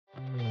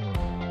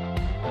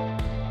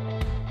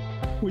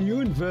When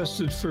you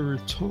invested for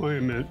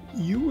retirement,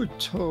 you were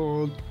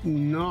told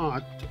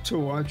not to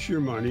watch your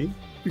money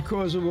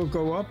because it will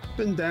go up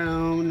and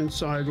down and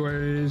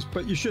sideways,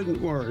 but you shouldn't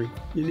worry.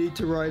 You need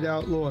to write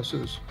out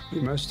losses.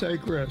 You must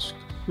take risk.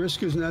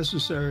 Risk is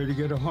necessary to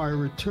get a higher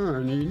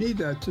return, and you need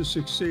that to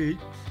succeed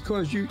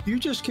because you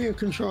just can't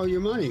control your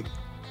money.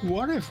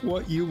 What if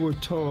what you were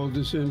told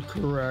is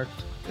incorrect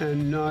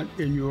and not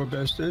in your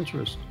best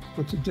interest?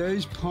 On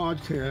today's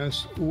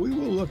podcast, we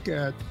will look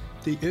at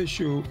the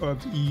issue of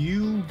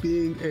you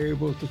being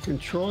able to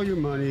control your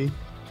money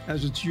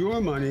as it's your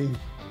money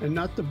and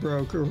not the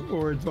broker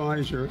or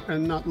advisor,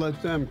 and not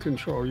let them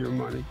control your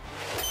money.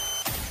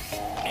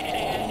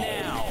 And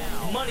now,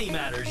 Money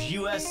Matters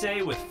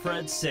USA with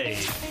Fred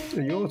Sade.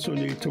 And you also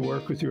need to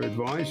work with your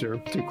advisor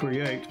to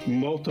create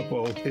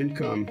multiple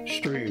income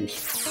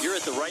streams. You're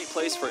at the right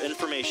place for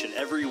information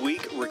every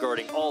week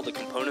regarding all the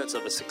components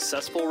of a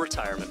successful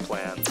retirement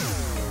plan.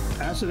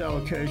 Asset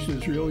allocation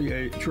is really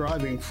a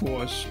driving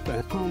force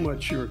for how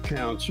much your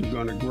accounts are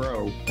going to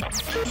grow.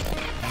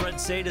 Fred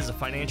Sade is a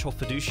financial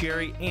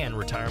fiduciary and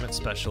retirement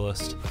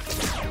specialist.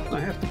 I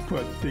have to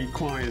put the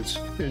client's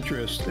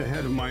interest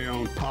ahead of my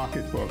own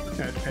pocketbook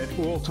at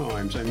all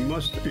times. I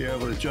must be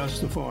able to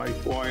justify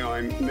why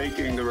I'm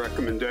making the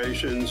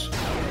recommendations.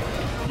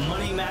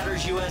 Money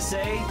Matters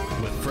USA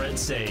with Fred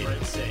Sade.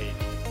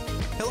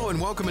 Hello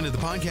and welcome into the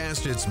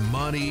podcast. It's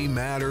Money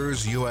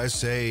Matters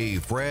USA.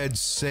 Fred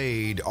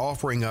Sade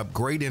offering up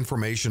great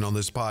information on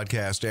this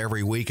podcast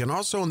every week and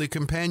also on the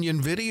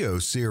companion video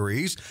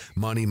series,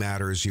 Money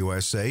Matters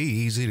USA.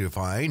 Easy to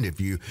find if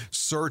you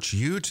search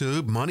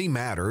YouTube, Money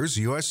Matters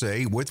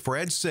USA with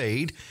Fred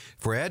Sade.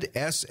 Fred,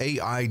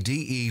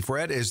 S-A-I-D-E.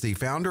 Fred is the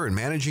founder and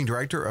managing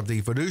director of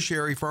the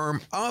fiduciary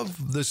firm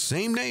of the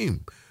same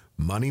name,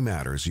 Money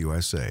Matters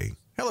USA.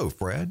 Hello,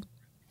 Fred.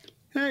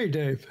 Hey,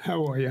 Dave.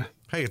 How are you?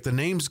 Hey, if the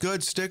name's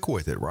good, stick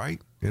with it,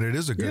 right? And it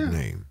is a good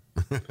name.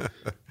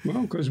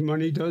 Well, because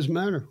money does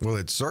matter. Well,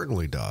 it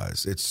certainly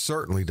does. It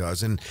certainly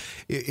does. And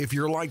if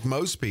you're like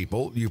most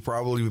people, you've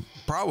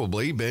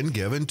probably been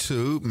given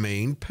two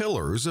main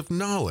pillars of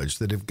knowledge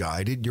that have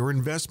guided your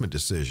investment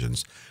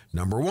decisions.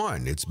 Number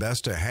one, it's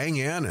best to hang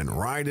in and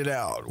ride it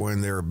out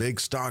when there are big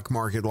stock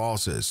market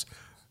losses.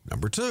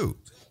 Number two,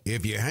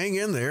 if you hang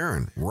in there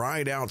and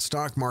ride out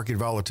stock market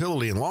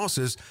volatility and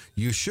losses,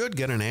 you should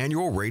get an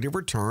annual rate of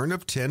return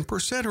of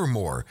 10% or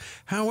more.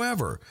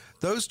 However,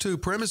 those two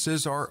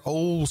premises are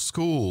old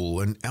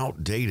school and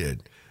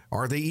outdated.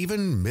 Are they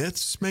even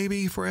myths,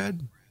 maybe,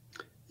 Fred?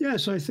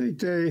 Yes, I think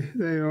they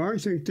are. I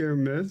think they're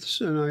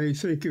myths. And I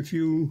think if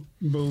you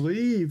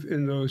believe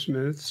in those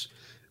myths,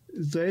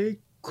 they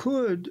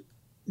could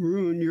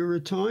ruin your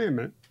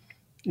retirement.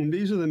 And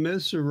these are the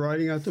myths of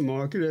riding out the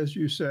market, as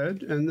you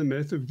said, and the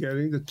myth of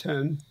getting the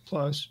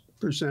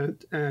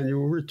 10+%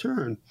 annual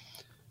return.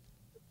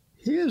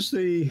 Here's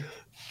the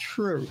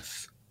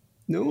truth.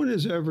 No one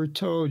has ever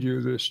told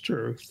you this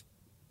truth.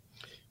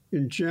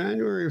 In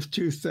January of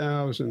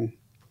 2000,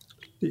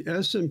 the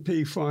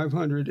S&P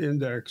 500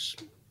 index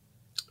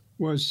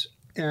was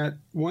at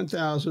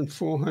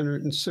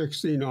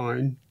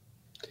 1,469.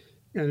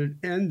 And it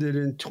ended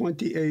in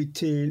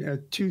 2018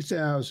 at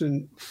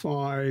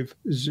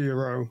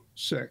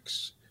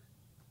 2,506.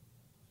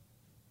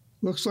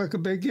 Looks like a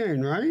big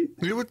gain, right?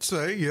 You would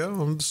say, yeah,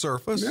 on the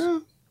surface.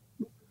 Yeah.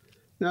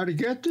 Now, to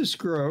get this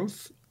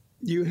growth,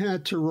 you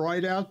had to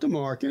ride out the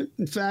market.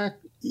 In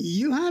fact,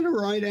 you had to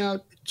ride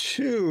out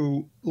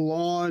two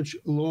large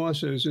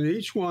losses, and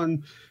each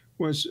one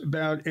was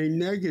about a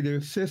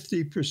negative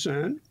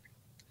 50%.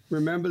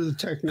 Remember the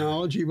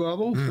technology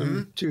bubble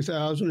from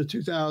 2000 to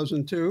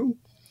 2002?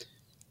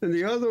 And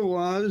the other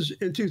was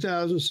in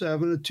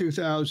 2007 to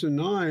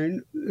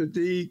 2009,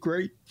 the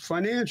great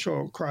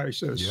financial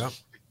crisis. Yep.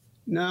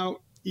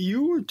 Now, if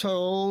you were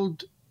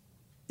told,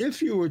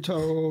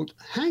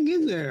 hang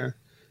in there,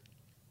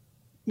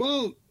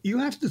 well, you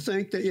have to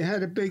think that you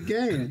had a big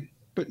gain,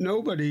 but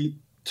nobody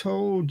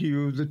told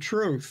you the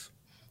truth.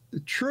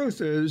 The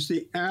truth is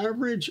the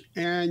average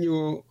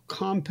annual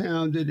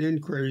compounded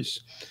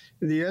increase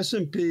in the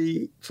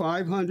S&P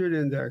 500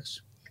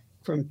 index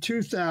from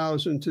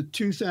 2000 to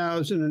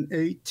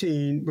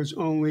 2018 was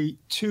only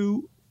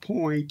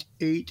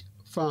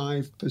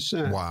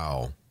 2.85%.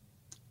 Wow.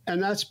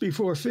 And that's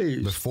before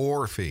fees.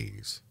 Before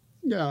fees.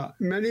 Yeah.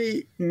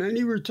 Many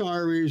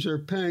retirees are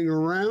paying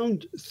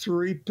around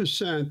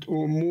 3%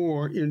 or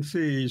more in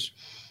fees.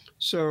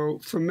 So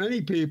for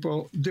many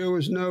people, there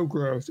was no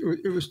growth.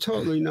 It was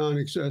totally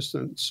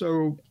non-existent.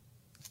 So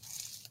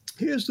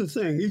here's the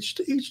thing. Each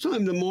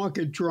time the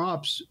market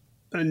drops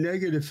a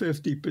negative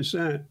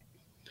 50%,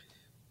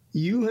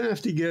 you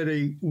have to get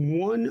a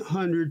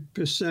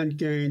 100%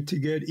 gain to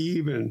get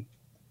even.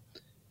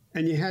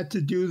 And you had to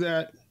do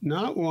that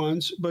not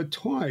once, but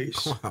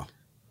twice. Wow.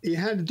 You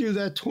had to do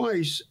that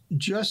twice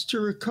just to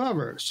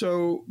recover.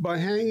 So by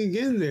hanging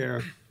in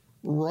there,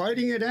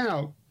 riding it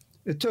out,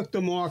 it took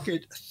the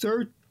market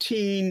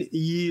 13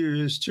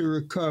 years to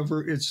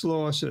recover its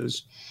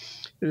losses.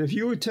 And if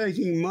you were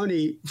taking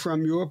money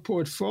from your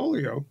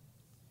portfolio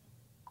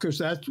because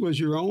that was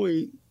your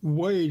only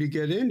way to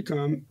get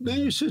income, then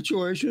your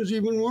situation is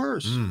even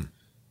worse.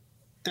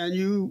 And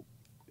you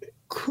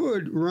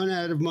could run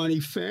out of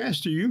money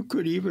faster. You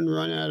could even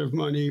run out of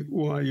money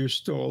while you're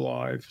still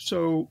alive.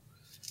 So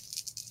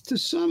to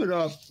sum it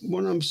up,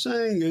 what I'm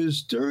saying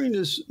is during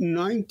this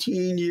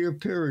 19-year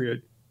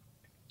period,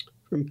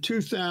 from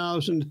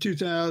 2000 to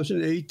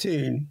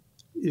 2018,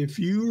 if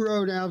you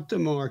rode out the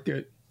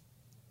market,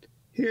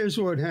 here's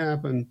what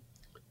happened.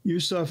 You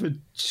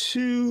suffered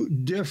two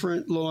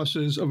different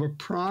losses of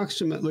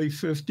approximately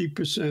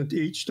 50%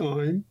 each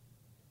time.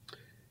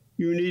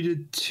 You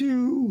needed at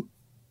two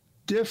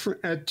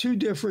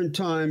different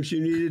times, you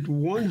needed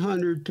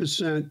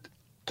 100%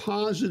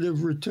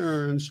 positive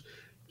returns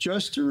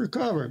just to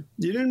recover.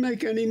 You didn't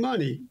make any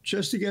money,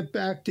 just to get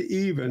back to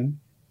even.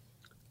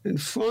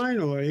 And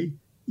finally,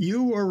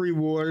 you were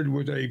rewarded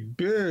with a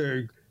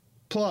big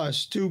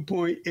plus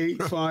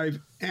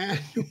 2.85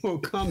 annual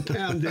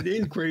compounded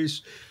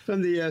increase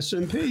from the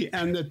S&P,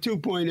 and the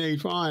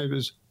 2.85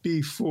 is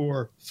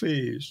before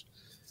fees.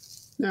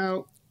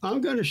 Now, I'm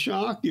going to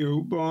shock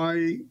you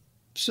by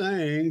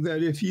saying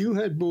that if you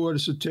had bought a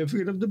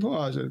certificate of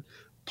deposit,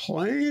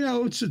 plain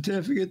old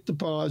certificate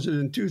deposit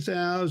in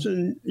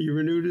 2000, you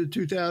renewed it in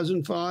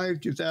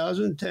 2005,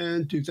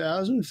 2010,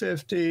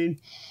 2015,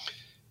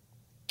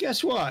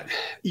 guess what?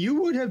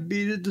 You would have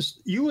beaten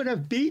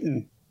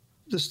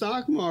the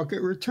stock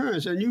market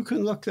returns. And you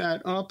can look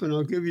that up, and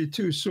I'll give you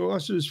two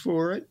sources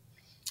for it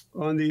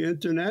on the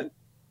internet.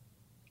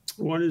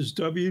 One is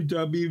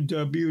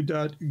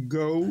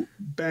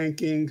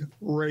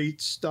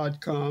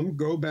www.gobankingrates.com,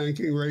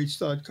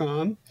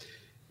 gobankingrates.com.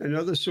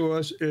 Another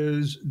source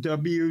is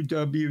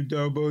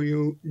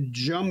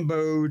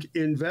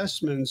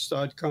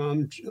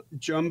www.jumbodinvestments.com,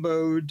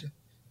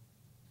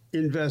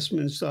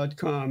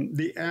 jumbodinvestments.com.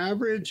 The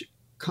average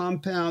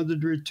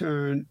compounded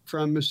return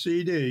from a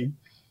CD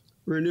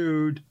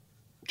renewed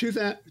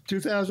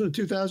 2000,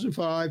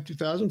 2005,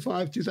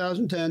 2005,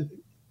 2010,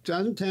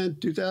 2010,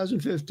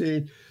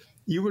 2015,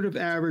 you would have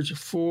averaged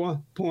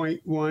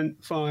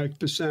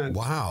 4.15%.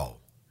 Wow.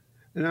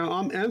 Now,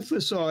 I'm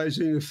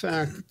emphasizing the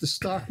fact that the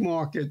stock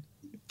market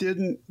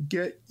didn't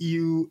get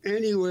you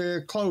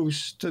anywhere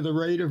close to the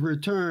rate of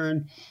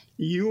return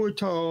you were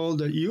told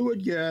that you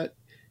would get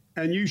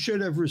and you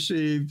should have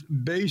received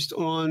based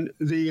on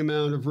the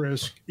amount of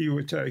risk you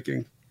were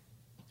taking.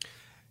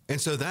 And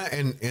so that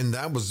and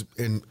that was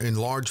in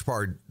large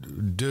part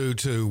due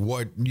to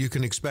what you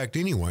can expect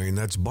anyway, and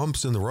that's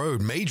bumps in the road,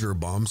 major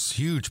bumps,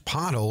 huge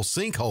pothole,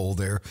 sinkhole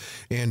there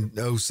in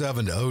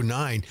 07 to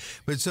 09.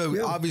 But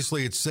so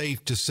obviously it's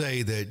safe to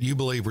say that you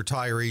believe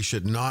retirees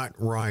should not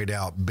ride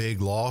out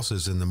big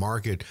losses in the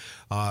market.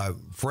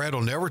 Fred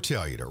will never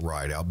tell you to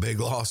ride out big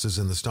losses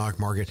in the stock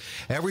market.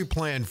 Every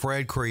plan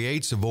Fred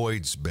creates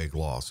avoids big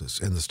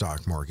losses in the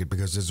stock market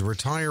because as a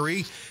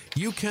retiree,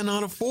 you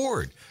cannot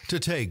afford to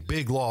take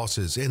big losses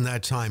in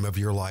that time of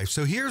your life.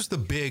 So here's the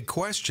big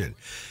question.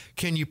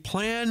 Can you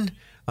plan,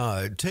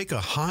 take a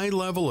high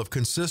level of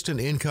consistent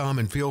income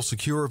and feel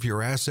secure if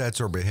your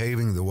assets are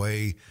behaving the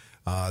way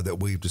that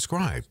we've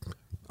described?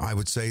 I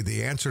would say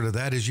the answer to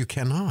that is you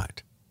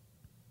cannot.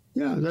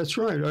 Yeah, that's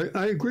right.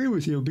 I agree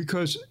with you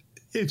because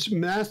it's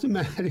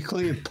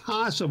mathematically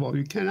impossible.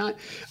 You cannot,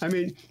 I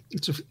mean,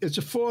 it's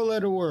a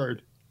four-letter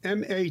word,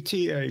 MATH.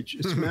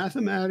 It's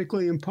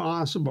mathematically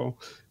impossible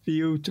for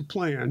you to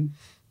plan,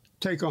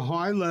 take a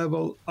high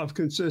level of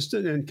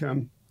consistent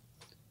income,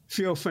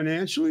 feel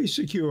financially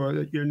secure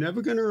that you're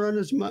never going to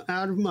run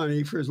out of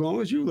money for as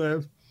long as you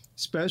live,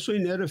 especially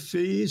net of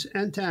fees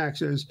and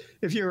taxes,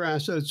 if your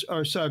assets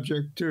are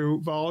subject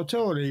to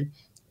volatility,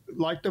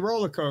 like the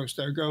roller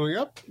coaster, going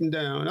up and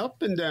down,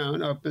 up and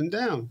down, up and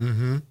down.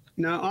 Mm-hmm.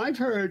 Now, I've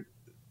heard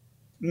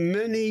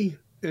many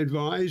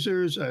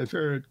advisors, I've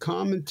heard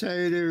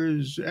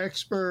commentators,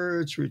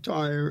 experts, and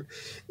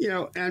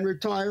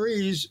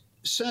retirees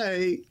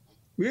say,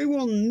 we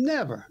will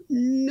never,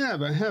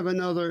 never have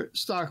another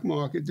stock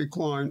market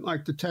decline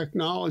like the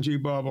technology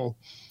bubble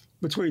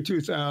between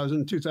 2000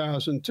 and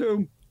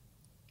 2002,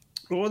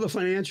 or the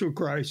financial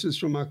crisis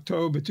from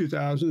October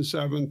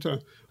 2007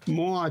 to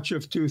March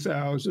of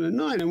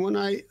 2009. And when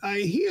I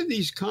hear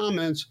these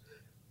comments,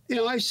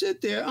 I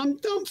sit there, I'm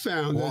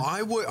dumbfounded.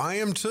 Well, I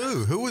am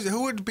too.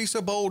 Who would be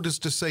so bold as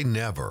to say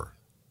never?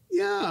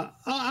 Yeah,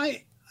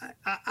 I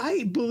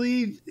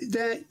believe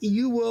that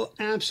you will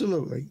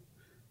absolutely,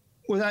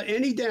 without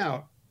any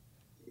doubt,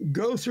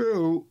 go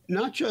through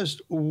not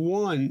just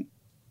one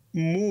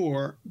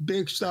more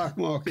big stock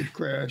market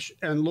crash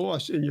and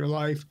loss in your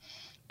life,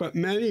 but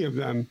many of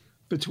them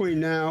between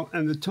now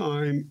and the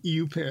time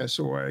you pass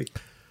away.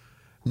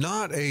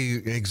 Not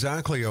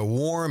exactly a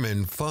warm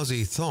and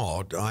fuzzy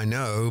thought, I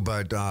know,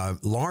 but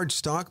large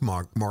stock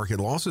market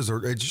losses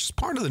are just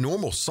part of the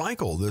normal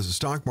cycle. The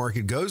stock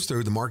market goes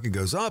through, the market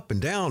goes up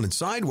and down and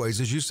sideways,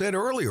 as you said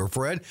earlier,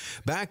 Fred,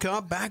 back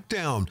up, back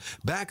down,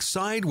 back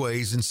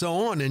sideways, and so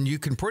on, and you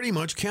can pretty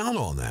much count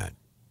on that.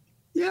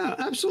 Yeah,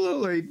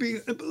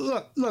 absolutely.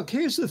 Look,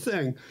 here's the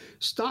thing.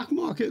 Stock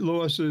market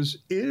losses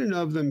in and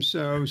of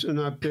themselves are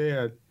not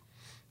bad.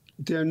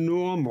 They're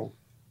normal.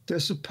 They're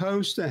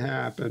supposed to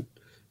happen.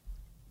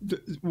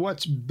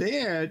 What's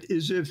bad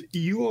is if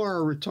you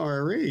are a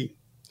retiree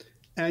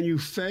and you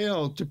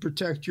fail to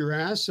protect your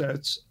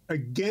assets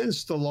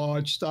against the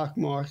large stock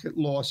market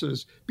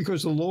losses,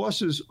 because the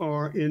losses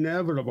are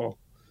inevitable.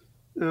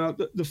 Now,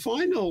 the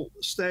final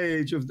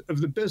stage of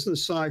the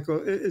business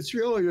cycle, it's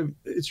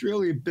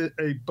really a bit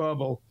a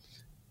bubble.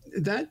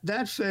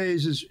 That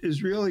phase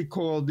is really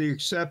called the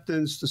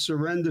acceptance, the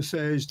surrender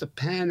phase, the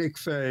panic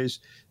phase.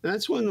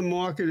 That's when the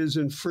market is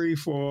in free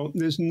fall.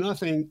 There's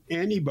nothing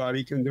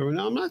anybody can do. And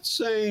I'm not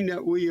saying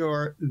that we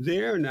are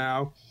there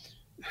now,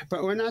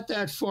 but we're not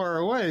that far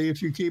away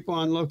if you keep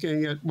on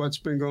looking at what's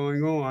been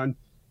going on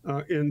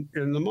in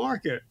the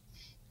market.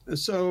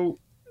 So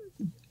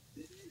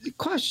the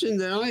question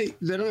that I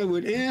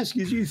would ask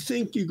is, you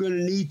think you're going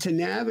to need to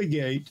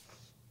navigate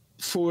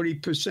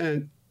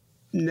 40%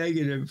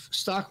 negative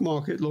stock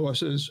market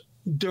losses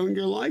during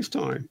your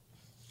lifetime?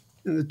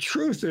 And the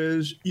truth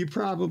is, you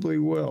probably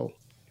will,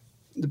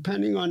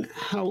 depending on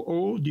how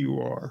old you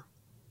are.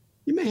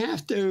 You may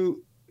have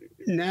to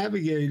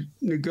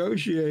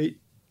negotiate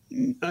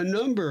a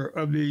number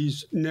of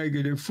these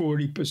negative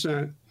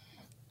 40%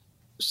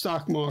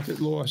 stock market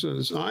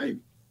losses. I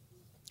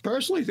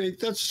personally think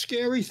that's a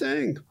scary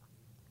thing.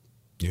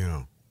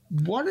 Yeah.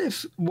 What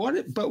if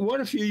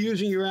you're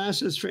using your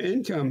assets for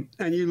income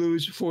and you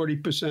lose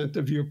 40%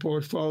 of your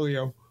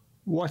portfolio?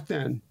 What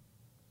then?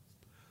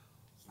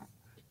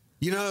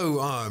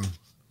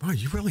 Well,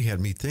 you really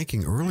had me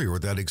thinking earlier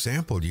with that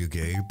example you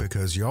gave,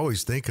 because you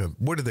always think of,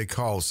 what do they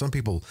call, some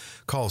people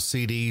call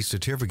CDs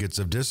certificates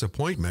of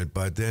disappointment,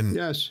 but then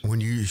yes,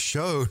 when you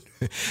showed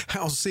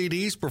how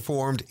CDs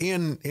performed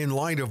in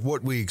light of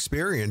what we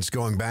experienced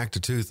going back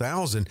to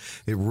 2000,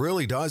 it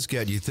really does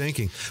get you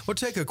thinking. We'll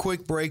take a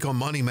quick break on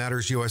Money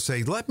Matters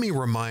USA. Let me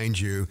remind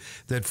you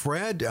that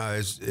Fred,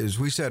 as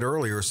we said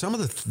earlier, some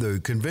of the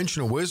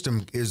conventional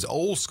wisdom is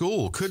old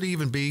school, could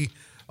even be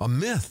a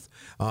myth.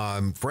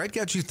 Fred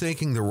got you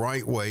thinking the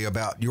right way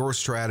about your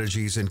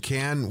strategies, and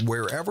can,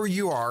 wherever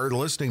you are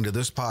listening to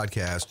this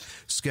podcast,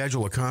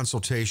 schedule a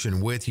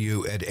consultation with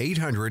you at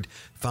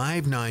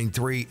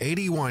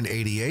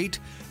 800-593-8188,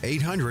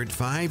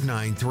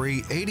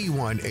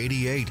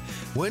 800-593-8188.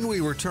 When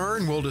we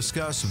return, we'll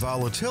discuss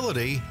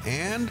volatility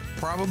and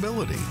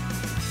probability.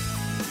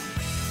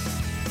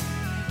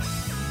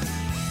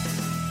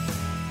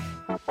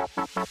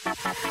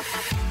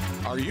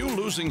 Are you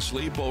losing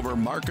sleep over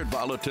market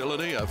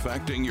volatility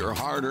affecting your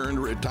hard-earned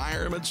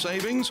retirement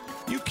savings?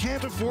 You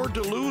can't afford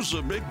to lose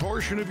a big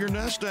portion of your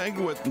nest egg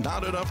with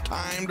not enough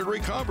time to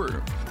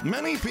recover.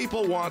 Many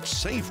people want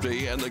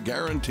safety and the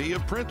guarantee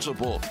of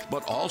principal,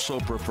 but also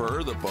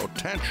prefer the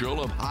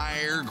potential of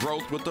higher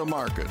growth with the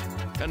market.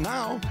 And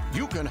now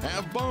you can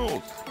have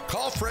both.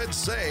 Call Fred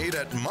Sade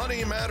at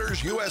Money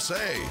Matters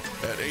USA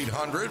at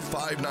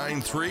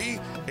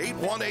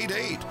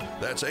 800-593-8188.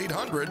 That's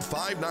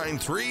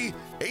 800-593-8188.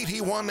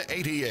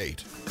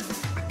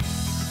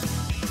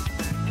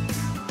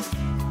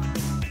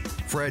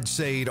 Fred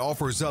Sade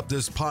offers up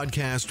this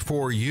podcast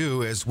for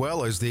you, as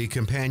well as the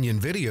companion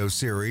video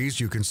series.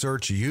 You can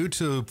search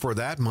YouTube for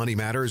that, Money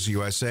Matters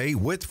USA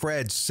with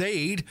Fred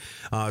Sade,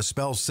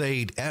 spell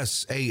Sade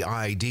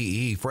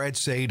S-A-I-D-E. Fred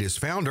Sade is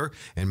founder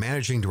and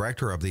managing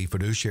director of the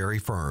fiduciary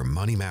firm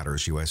Money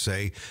Matters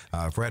USA.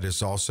 Fred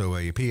is also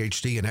a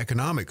PhD in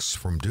economics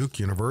from Duke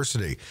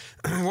University.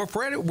 Well,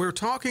 Fred, we're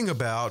talking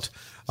about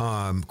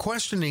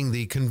questioning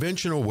the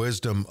conventional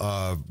wisdom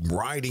of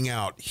riding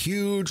out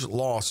huge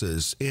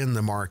losses in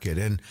the market.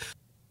 And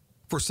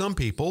for some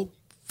people,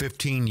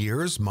 15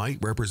 years might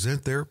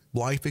represent their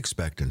life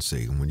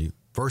expectancy. When you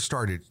first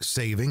started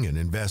saving and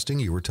investing,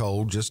 you were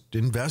told, just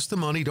invest the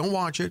money, don't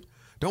watch it,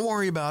 don't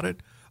worry about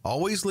it,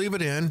 always leave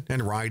it in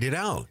and ride it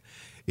out.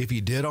 If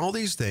you did all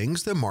these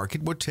things, the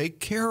market would take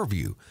care of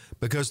you,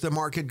 because the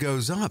market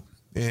goes up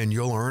and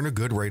you'll earn a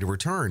good rate of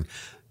return.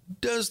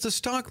 Does the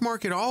stock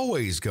market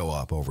always go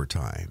up over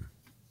time?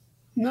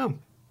 No,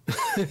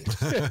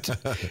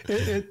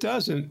 it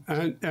doesn't.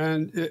 I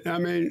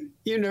mean,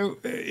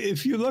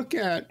 if you look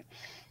at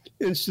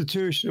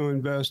institutional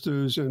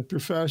investors and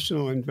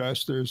professional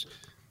investors,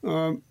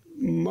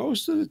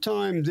 most of the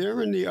time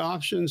they're in the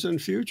options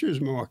and futures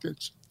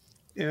markets.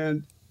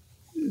 And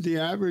the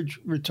average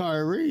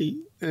retiree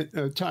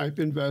type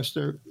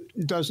investor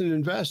doesn't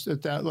invest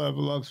at that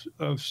level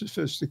of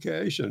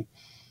sophistication.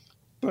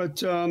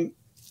 But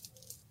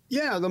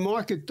yeah, the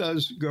market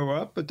does go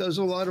up, but does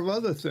a lot of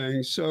other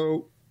things.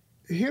 So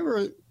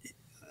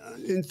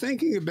in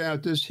thinking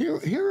about this,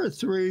 here are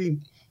three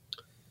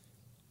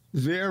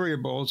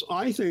variables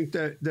I think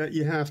that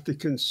you have to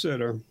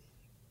consider.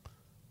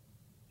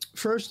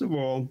 First of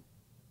all,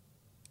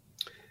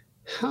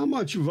 how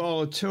much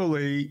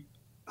volatility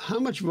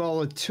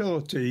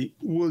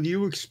will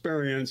you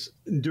experience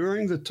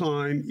during the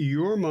time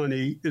your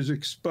money is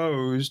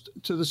exposed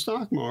to the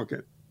stock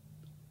market?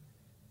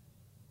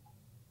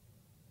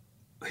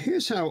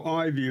 Here's how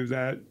I view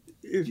that.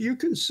 If you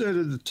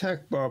consider the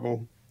tech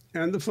bubble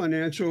and the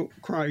financial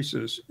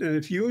crisis, and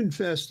if you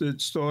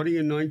invested starting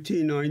in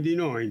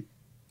 1999,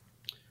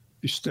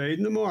 You stayed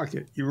in the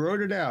market. You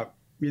wrote it out.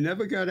 You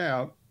never got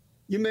out.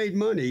 You made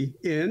money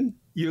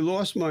you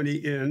lost money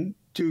in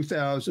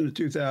 2000 to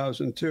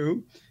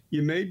 2002.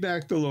 You made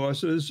back the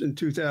losses in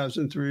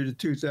 2003 to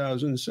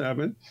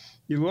 2007.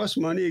 You lost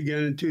money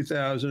again in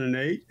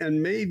 2008,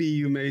 and maybe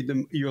you made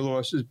your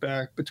losses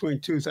back between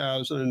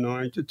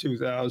 2009 to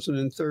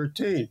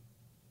 2013.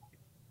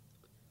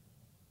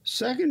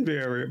 Second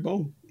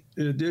variable,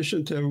 in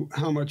addition to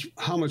how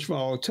much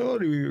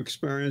volatility we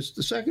experienced,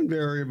 the second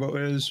variable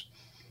is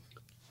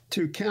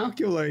to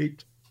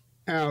calculate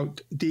out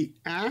the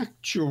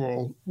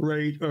actual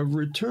rate of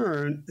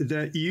return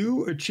that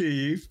you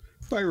achieve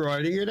by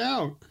writing it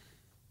out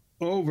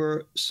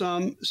over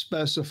some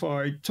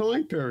specified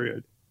time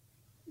period.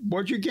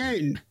 What'd you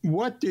gain?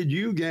 What did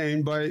you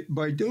gain by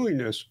doing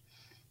this?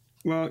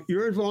 Well,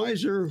 your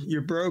advisor,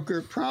 your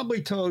broker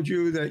probably told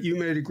you that you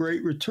made a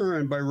great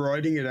return by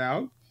writing it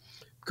out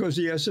because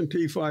the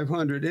S&P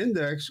 500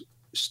 index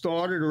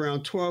started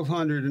around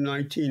 1,200 in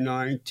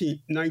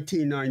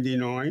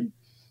 1999.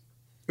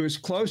 It was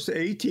close to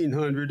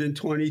 1,800 in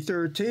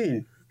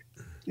 2013.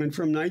 And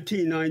from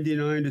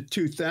 1999 to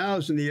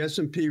 2000, the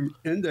S&P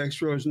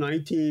index rose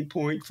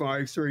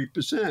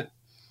 19.53%.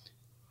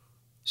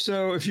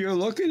 So if you're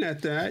looking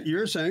at that,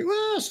 you're saying,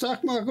 well, the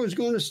stock market was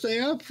going to stay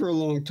up for a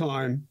long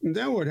time. And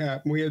then what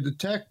happened? We had the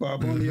tech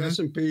bubble, and the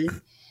S&P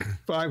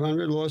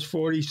 500 lost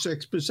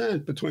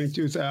 46% between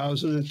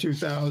 2000 and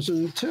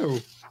 2002.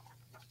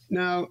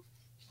 Now,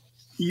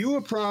 you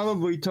were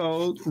probably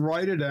told,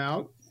 write it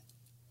out.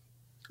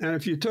 And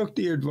if you took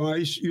the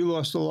advice, you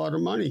lost a lot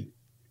of money.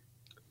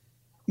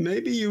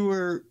 Maybe you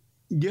were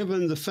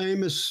given the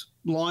famous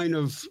line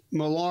of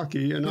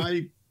malarkey, and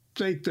I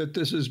think that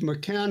this is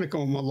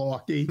mechanical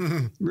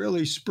malarkey,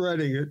 really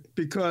spreading it,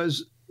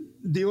 because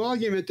the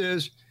argument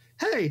is,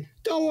 hey,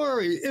 don't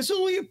worry, it's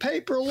only a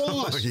paper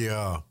loss.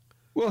 Yeah.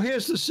 Well,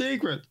 here's the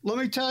secret. Let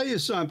me tell you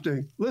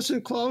something.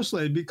 Listen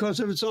closely, because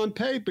if it's on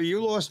paper,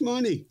 you lost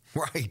money.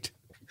 Right.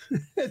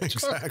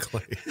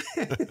 Exactly.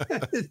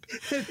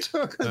 It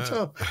took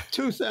until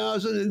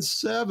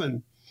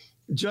 2007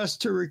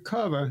 just to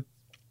recover,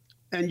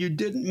 and you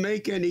didn't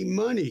make any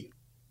money,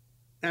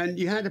 and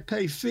you had to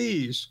pay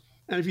fees.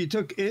 And if you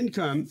took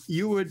income,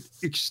 you would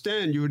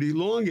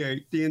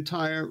elongate the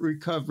entire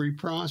recovery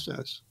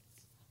process.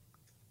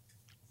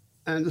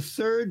 And the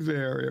third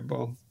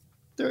variable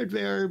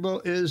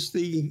is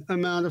the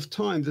amount of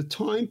time, the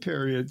time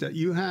period that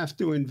you have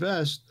to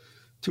invest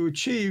to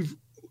achieve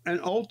an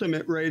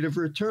ultimate rate of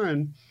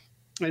return.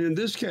 And in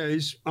this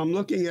case, I'm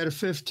looking at a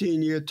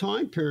 15-year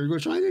time period,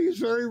 which I think is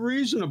very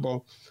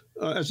reasonable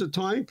as a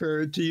time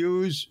period to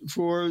use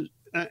for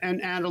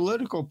an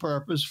analytical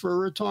purpose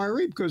for a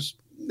retiree, because,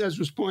 as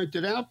was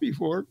pointed out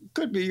before, it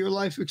could be your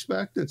life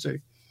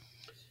expectancy.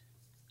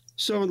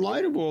 So in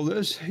light of all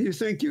this, you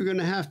think you're going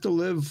to have to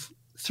live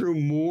through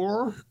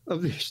more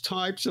of these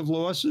types of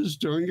losses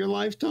during your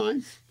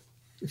lifetime?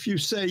 If you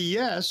say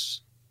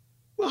yes,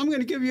 well, I'm going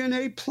to give you an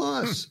A+.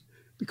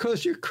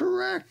 Because you're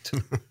correct.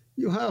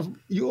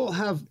 You'll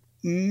have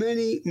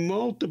many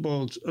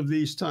multiples of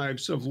these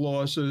types of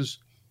losses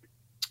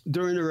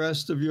during the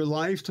rest of your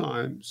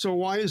lifetime. So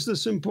why is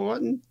this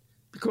important?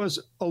 Because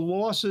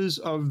losses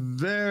are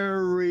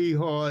very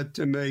hard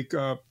to make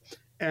up,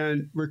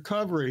 and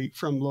recovery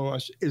from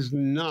loss is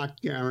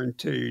not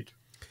guaranteed.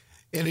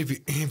 And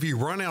if you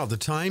run out the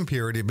time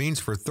period, it means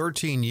for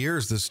 13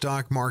 years, the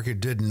stock market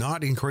did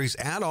not increase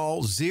at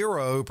all,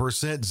 0%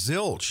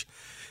 zilch.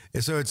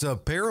 And so it's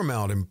of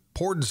paramount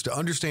importance to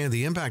understand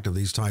the impact of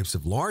these types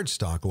of large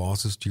stock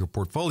losses to your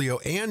portfolio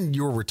and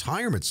your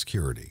retirement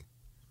security.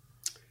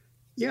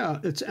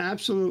 Yeah, it's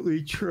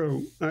absolutely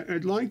true.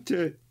 I'd like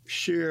to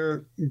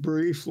share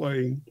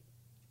briefly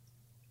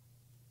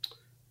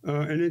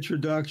an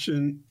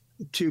introduction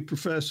to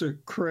Professor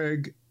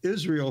Craig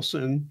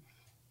Israelson,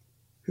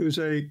 who's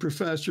a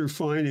professor of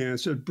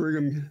finance at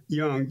Brigham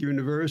Young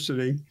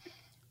University.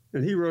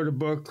 And he wrote a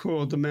book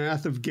called The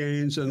Math of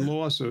Gains and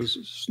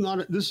Losses.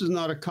 This is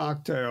not a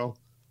cocktail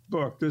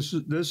book. This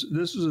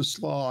is a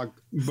slog,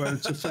 but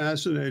it's a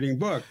fascinating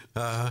book.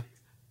 Well,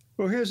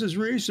 here's his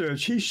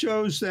research. He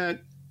shows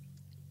that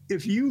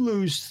if you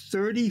lose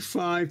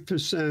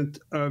 35%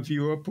 of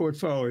your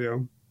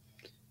portfolio,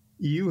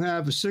 you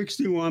have a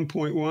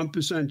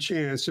 61.1%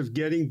 chance of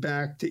getting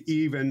back to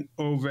even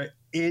over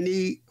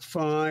any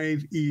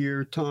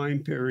 5-year time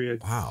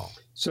period. Wow.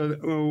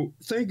 So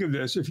think of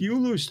this. If you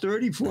lose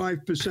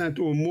 35%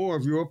 or more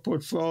of your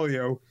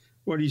portfolio,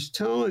 what he's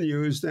telling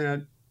you is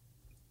that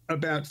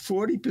about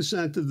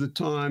 40% of the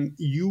time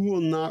you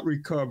will not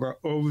recover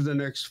over the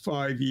next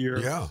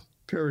 5-year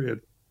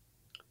period.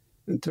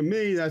 And to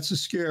me, that's a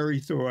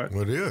scary thought.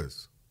 It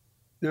is.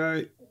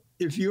 Now,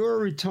 if you're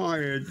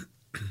retired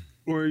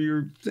or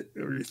you're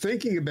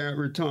thinking about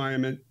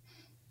retirement,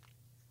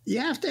 you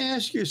have to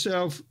ask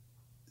yourself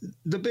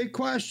the big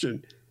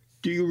question.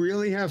 Do you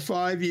really have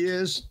 5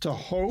 years to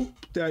hope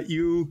that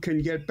you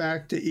can get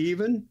back to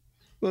even?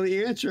 Well,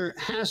 the answer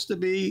has to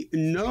be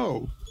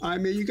no. I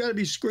mean, you got to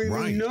be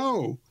screaming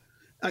no.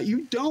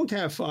 You don't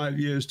have 5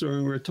 years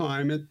during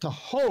retirement to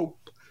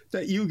hope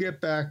that you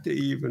get back to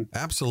even.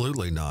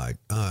 Absolutely not.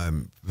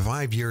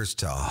 5 years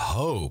to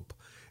hope.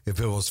 If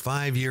it was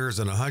 5 years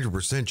and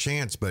 100%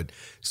 chance, but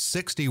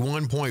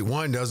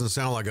 61.1 doesn't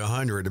sound like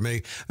 100 to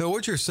me. Now,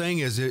 what you're saying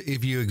is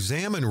if you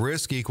examine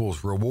risk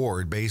equals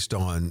reward based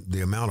on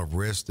the amount of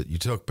risk that you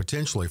took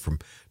potentially from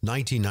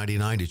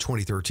 1999 to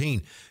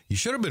 2013, you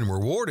should have been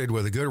rewarded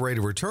with a good rate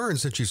of return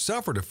since you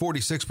suffered a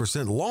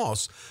 46%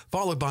 loss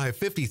followed by a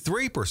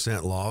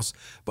 53% loss,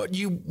 but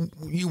you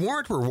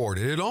weren't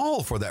rewarded at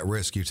all for that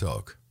risk you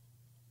took.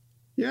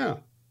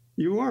 Yeah.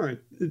 You aren't,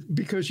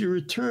 because your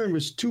return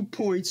was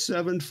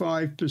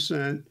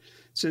 2.75%.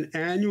 It's an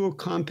annual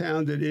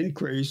compounded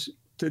increase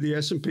to the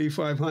S&P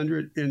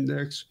 500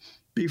 index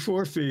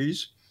before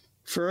fees,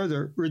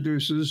 further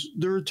reduces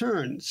the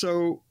return.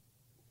 So,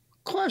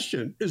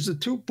 question, is the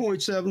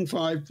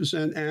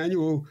 2.75%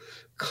 annual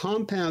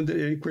compounded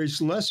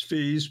increase less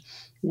fees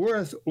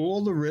worth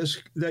all the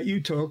risk that you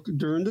took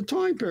during the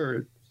time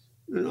period?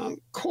 And of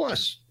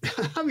course,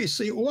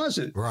 obviously it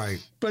wasn't. Right.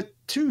 But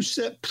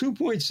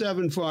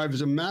 2.75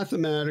 is a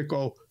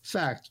mathematical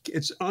fact.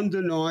 It's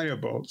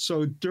undeniable.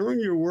 So during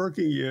your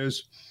working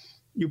years,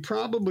 you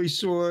probably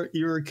saw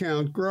your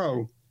account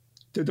grow.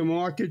 Did the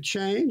market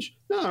change?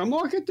 No, the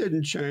market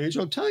didn't change.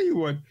 I'll tell you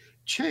what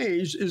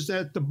changed is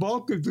that the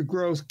bulk of the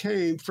growth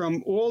came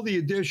from all the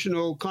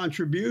additional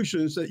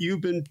contributions that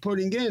you've been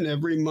putting in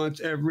every month,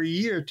 every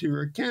year to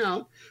your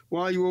account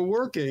while you were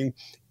working.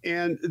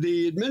 And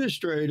the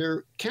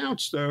administrator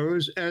counts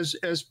those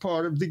as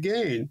part of the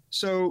gain.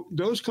 So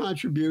those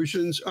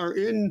contributions are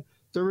in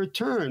the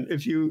return.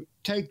 If you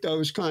take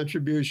those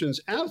contributions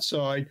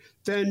outside,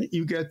 then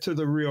you get to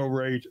the real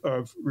rate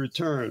of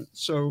return.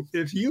 So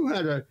if you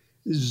had a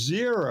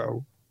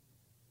 0%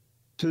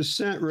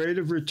 rate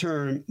of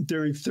return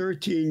during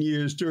 13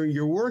 years during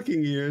your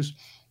working years,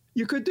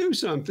 you could do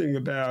something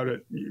about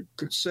it. You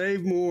could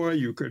save more,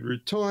 you could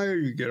retire,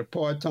 you get a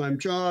part-time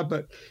job,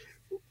 but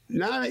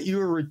now that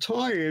you're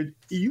retired,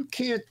 you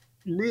can't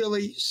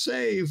really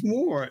save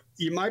more.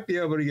 You might be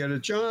able to get a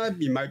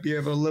job, you might be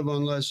able to live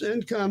on less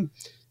income,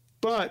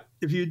 but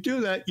if you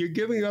do that, you're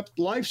giving up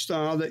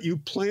lifestyle that you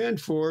planned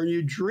for and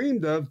you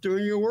dreamed of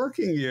during your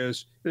working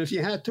years. And if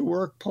you had to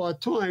work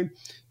part-time,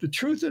 the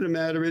truth of the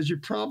matter is you're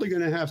probably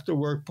going to have to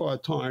work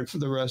part-time for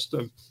the rest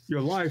of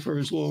your life or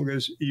as long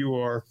as you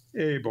are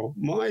able.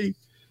 My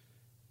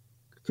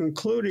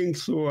concluding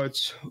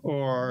thoughts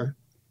are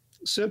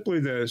simply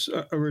this: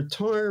 a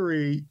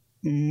retiree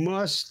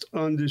must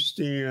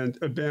understand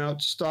about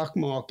stock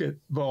market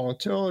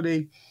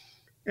volatility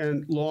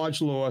and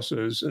large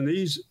losses, and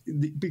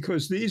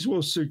because these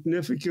will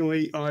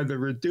significantly either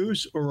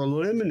reduce or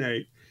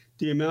eliminate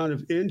the amount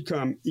of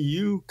income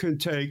you can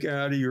take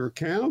out of your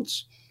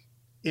accounts,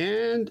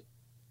 and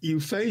you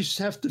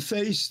have to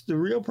face the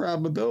real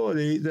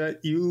probability that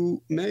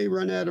you may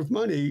run out of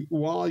money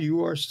while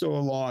you are still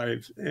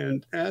alive.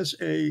 And as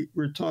a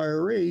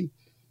retiree,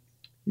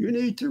 you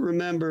need to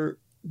remember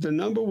the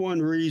number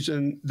one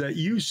reason that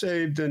you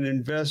saved and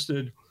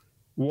invested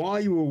while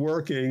you were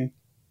working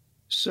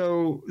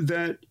so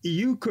that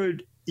you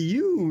could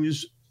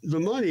use the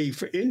money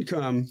for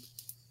income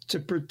to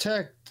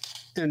protect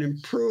and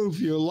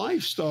improve your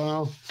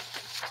lifestyle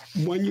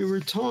when you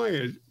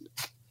retired.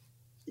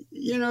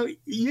 You know,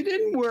 you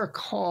didn't work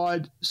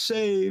hard,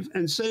 save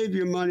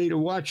your money to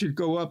watch it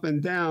go up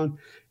and down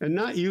and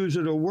not use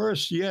it, or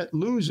worse yet,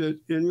 lose it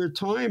in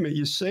retirement.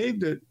 You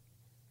saved it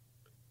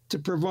to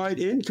provide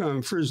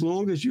income for as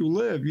long as you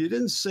live. You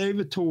didn't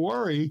save it to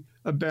worry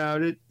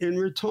about it in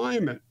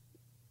retirement.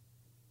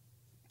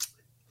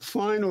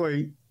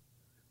 Finally,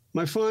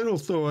 my final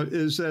thought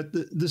is that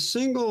the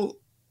single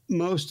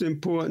most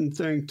important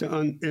thing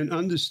in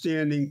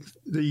understanding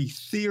the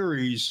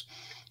theories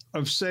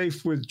of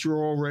safe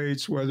withdrawal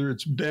rates, whether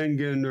it's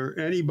Bengen or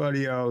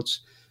anybody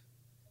else,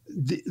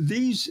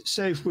 these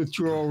safe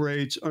withdrawal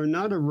rates are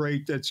not a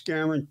rate that's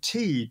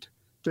guaranteed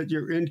that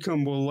your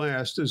income will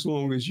last as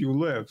long as you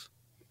live.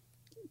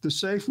 The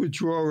safe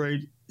withdrawal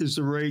rate is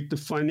the rate the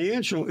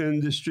financial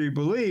industry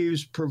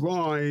believes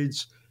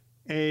provides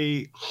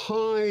a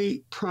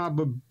high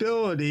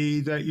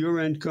probability that your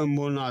income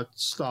will not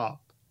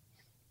stop.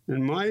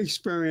 And my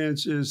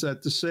experience is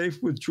that the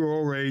safe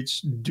withdrawal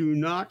rates do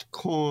not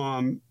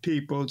calm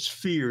people's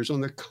fears.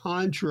 On the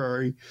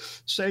contrary,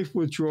 safe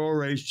withdrawal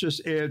rates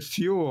just add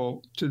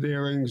fuel to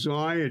their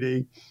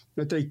anxiety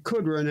that they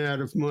could run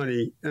out of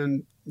money.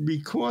 And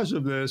because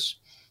of this,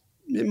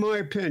 in my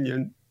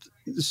opinion,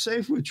 the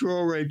safe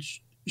withdrawal rate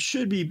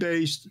should be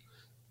based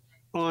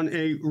on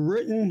a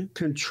written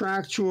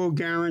contractual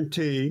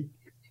guarantee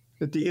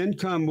that the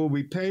income will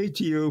be paid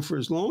to you for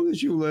as long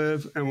as you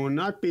live and will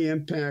not be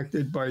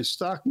impacted by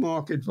stock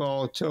market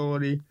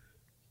volatility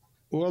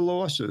or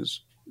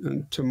losses.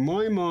 And to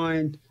my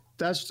mind,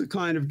 that's the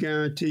kind of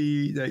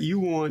guarantee that you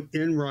want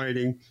in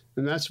writing.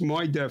 And that's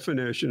my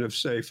definition of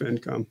safe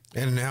income.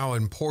 And how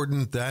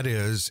important that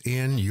is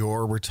in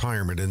your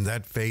retirement, in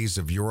that phase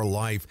of your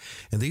life.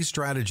 And these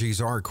strategies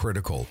are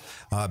critical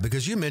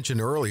because you mentioned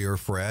earlier,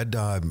 Fred,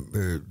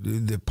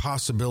 the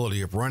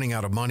possibility of running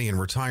out of money in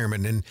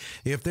retirement. And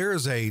if there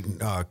is a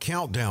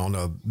countdown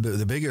of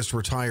the biggest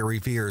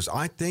retiree fears,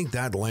 I think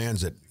that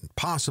lands at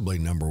possibly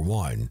number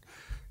one.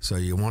 So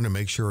you want to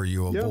make sure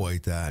you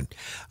avoid that.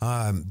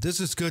 This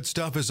is good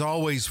stuff as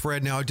always,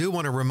 Fred. Now, I do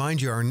want to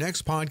remind you, our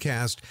next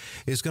podcast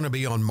is going to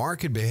be on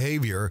market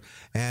behavior,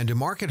 and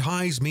market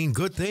highs mean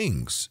good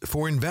things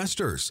for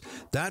investors.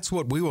 That's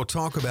what we will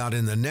talk about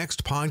in the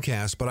next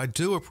podcast, but I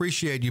do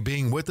appreciate you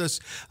being with us.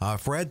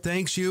 Fred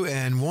thanks you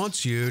and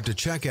wants you to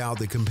check out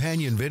the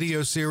companion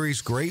video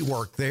series. Great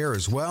work there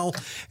as well.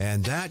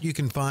 And that you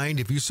can find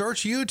if you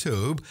search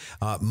YouTube,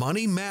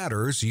 Money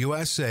Matters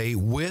USA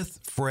with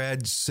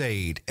Fred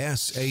Saide.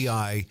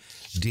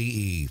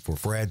 S-A-I-D-E for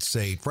Fred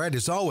Saide. Fred,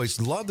 as always,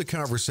 love the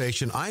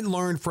conversation. I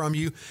learned from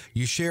you.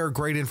 You share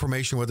great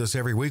information with us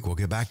every week. We'll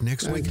get back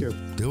next week. Thank you.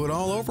 Do it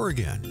all over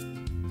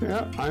again.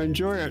 Yeah, I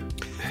enjoy it.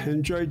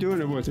 Enjoy doing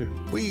it with you.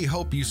 We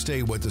hope you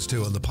stay with us,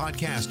 too, on the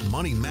podcast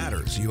Money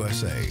Matters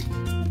USA.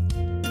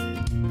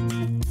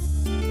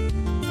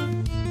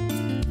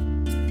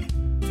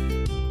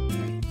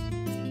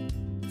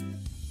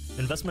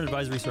 Investment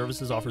advisory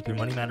services offered through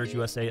Money Matters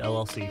USA,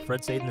 LLC.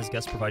 Fred Saide and his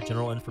guests provide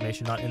general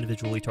information, not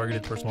individually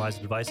targeted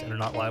personalized advice, and are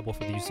not liable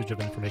for the usage of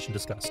information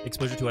discussed.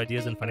 Exposure to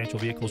ideas and financial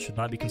vehicles should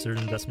not be considered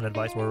investment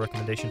advice or a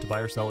recommendation to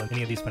buy or sell in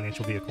any of these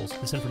financial vehicles.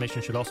 This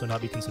information should also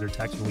not be considered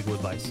tax or legal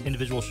advice.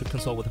 Individuals should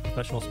consult with a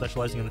professional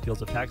specializing in the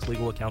fields of tax,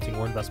 legal, accounting,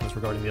 or investments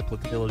regarding the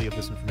applicability of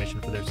this information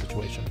for their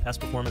situation.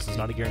 Past performance is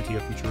not a guarantee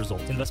of future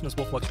results. Investments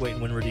will fluctuate,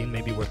 and when redeemed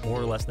may be worth more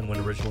or less than when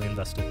originally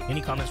invested. Any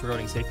comments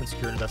regarding safe and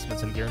secure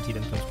investments and guaranteed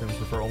income streams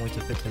refer only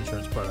to fixed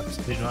insurance products.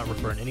 They do not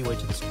refer in any way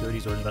to the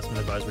securities or investment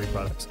advisory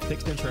products.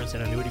 Fixed insurance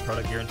and annuity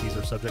product guarantees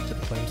are subject to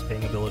the claims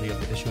paying ability of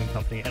the issuing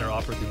company and are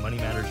offered through Money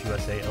Matters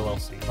USA,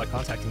 LLC. By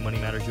contacting Money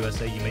Matters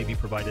USA, you may be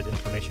provided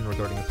information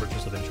regarding the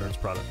purchase of insurance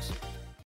products.